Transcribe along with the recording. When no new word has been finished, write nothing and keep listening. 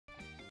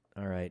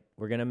All right,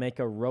 we're gonna make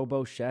a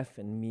robo chef,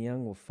 and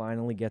Miyoung will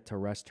finally get to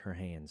rest her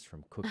hands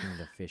from cooking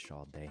the fish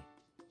all day.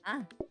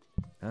 Huh?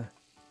 Huh?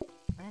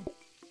 What?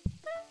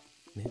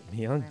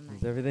 Miyoung,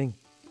 is everything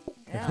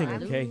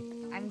okay?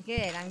 I'm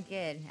good. I'm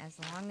good. As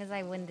long as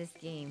I win this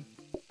game.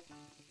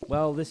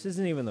 Well, this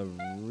isn't even the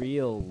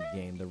real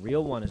game. The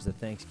real one is the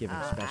Thanksgiving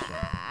special.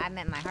 I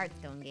meant my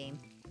Hearthstone game.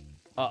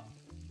 Oh.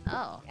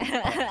 Oh.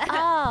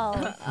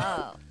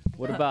 Oh.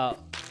 What about?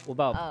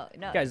 Oh,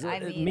 no, guys? I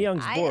mean,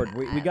 Miyoung's bored.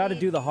 We got to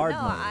do the hard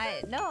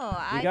mode.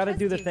 We got to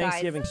do the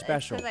Thanksgiving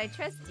special. Because I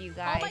trust you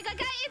guys. Oh my god,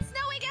 guys, it's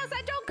snowing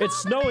outside. Don't call It's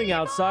snowing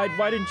outside.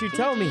 Why didn't you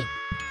tell me?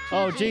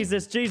 Oh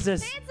Jesus,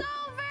 Jesus, It's over.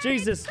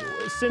 Jesus!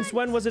 Since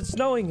when was it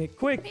snowing?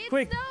 Quick, It's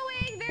quick!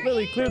 snowing. They're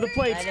Lily, clear the angry.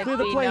 plates. Clear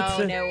the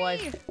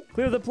plates.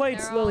 Clear the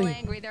plates, They're all Lily.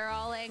 angry. They're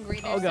all angry.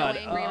 They're Oh, God.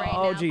 so angry right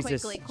Oh, now.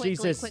 Jesus. Quickly,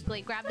 Jesus.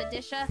 quickly. Grab the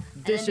dishes.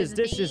 Dishes, and then do the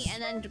dishes. Thing,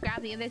 and then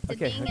grab the other Okay,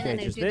 thing, okay, and then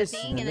just do the this,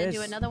 thing, and and then this.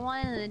 do another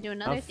one, and then do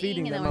another I'm thing,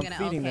 feeding and then them, we're I'm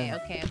gonna. feeding them.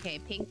 Okay.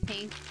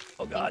 Pink.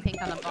 Oh God!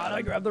 Pink on the Oh, bottom. God,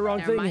 I grabbed the wrong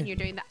Never thing. mind, you're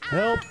doing the.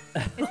 Help!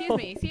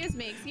 Excuse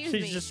me.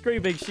 She's just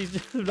screaming. She's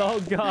just. Oh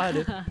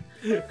God!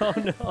 Oh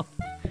no!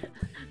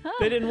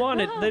 They didn't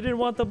want it. They didn't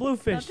want the blue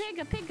fish.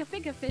 A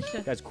pig, fish.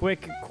 Guys,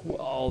 quick!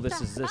 Oh, this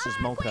is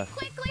Monka.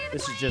 Quick, clear the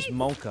This is just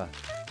Monka.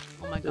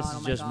 Oh my god, This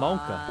is just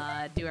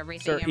Monka. Do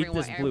everything Sir, eat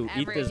everywhere. this blue,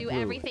 eat this do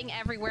blue. everything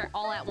everywhere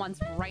all at once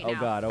right Oh now.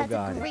 God! Oh That's a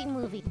God! great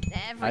movie.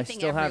 Everything I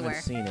still everywhere.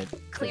 haven't seen it.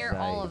 Clear 'cause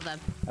all I of them.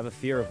 have a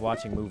fear of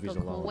watching movies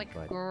Go alone. quick,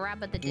 But... grab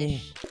the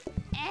dish.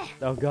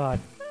 Oh God!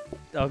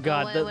 Oh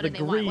God! What the do they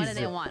grease! want? What do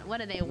they want? What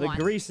do they The want?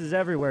 grease is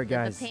everywhere,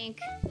 guys. The pink.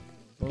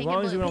 As Pink long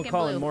and as we blue, don't pink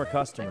call and in blue. more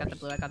customers. I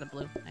got the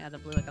blue.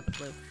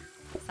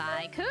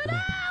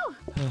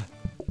 Sykkuno!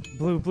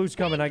 Blue's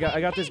coming. I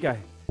got this guy.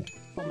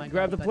 Oh my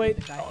Grab god, the I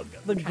plate. gotta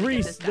get Oh,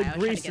 this the guy.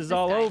 grease is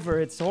all over.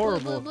 It's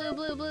horrible.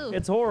 Blue.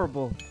 It's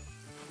horrible.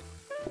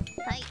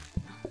 Right.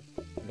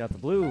 I got the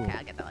blue. Okay,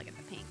 I'll get the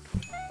pink.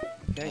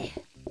 Okay.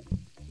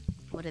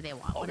 What do they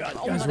want? Oh, What do God, they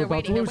want? guys, Oh, we're they're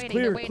about to waiting, lose. they're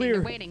Clear, waiting, clear.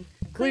 they're waiting.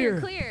 Clear.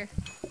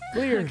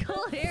 Clear.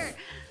 Clear.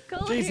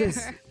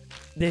 Jesus.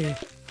 Yeah.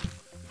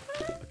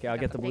 Okay, I'll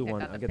get the blue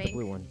one. got I'll the get the pink.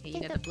 blue one. Okay,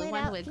 you got the blue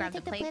one. Wait, grab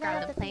the plate,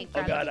 grab the plate.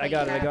 Oh God, I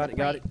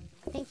got it.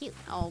 Thank you.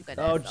 Oh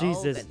goodness. Oh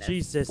Jesus, goodness.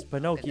 Jesus,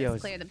 Pinocchios.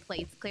 Clear the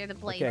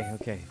plates.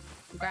 Okay.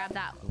 Grab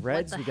that.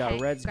 Reds, What the we got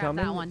heck? reds Grab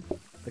coming. that one.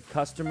 The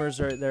customers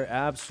they're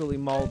absolutely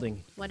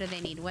molding. What do they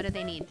need?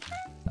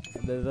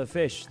 The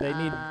fish. They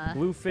need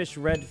blue fish,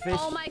 red fish.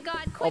 Oh my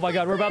god, quickly, Oh my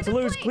God, we're about to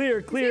lose.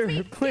 plate. Clear.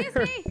 Excuse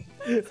me.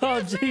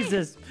 Oh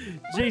Jesus.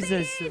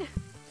 Jesus. Pink,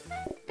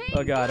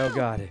 Oh God.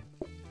 blue.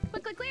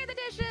 Quickly clear the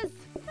dishes.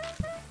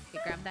 Okay,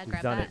 grab that.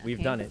 We've done it. We've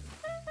Okay. done it.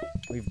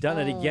 We've done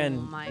it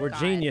again. my We're God.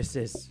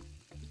 geniuses.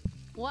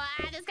 What?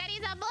 This guy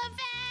needs a blue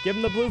fish. Give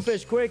him the blue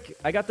fish, quick.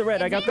 I got the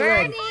red. I got the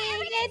red.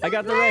 I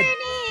got the red.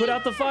 Put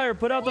out the fire.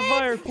 Put out the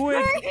fire,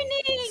 quick.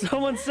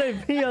 Someone save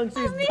Miyoung.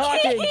 She's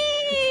dying.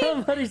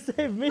 Somebody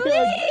save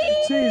Miyoung.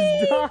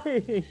 She's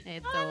dying.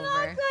 It's I'm over.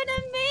 not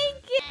gonna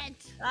make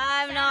it.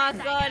 I'm not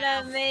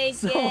gonna make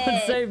Someone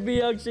it. save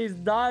Miyoung. She's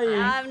dying.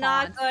 I'm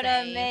not can't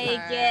gonna save make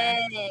her.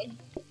 it.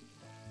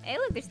 Hey,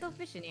 look, there's still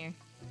fish in here.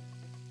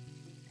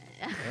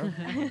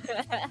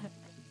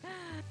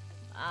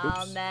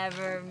 I'll Oops.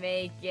 never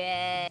make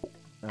it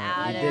We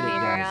out of did here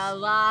it, guys.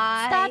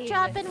 alive. Stop,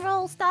 drop,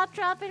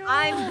 and roll.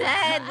 I'm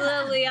dead,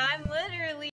 Lily. I'm literally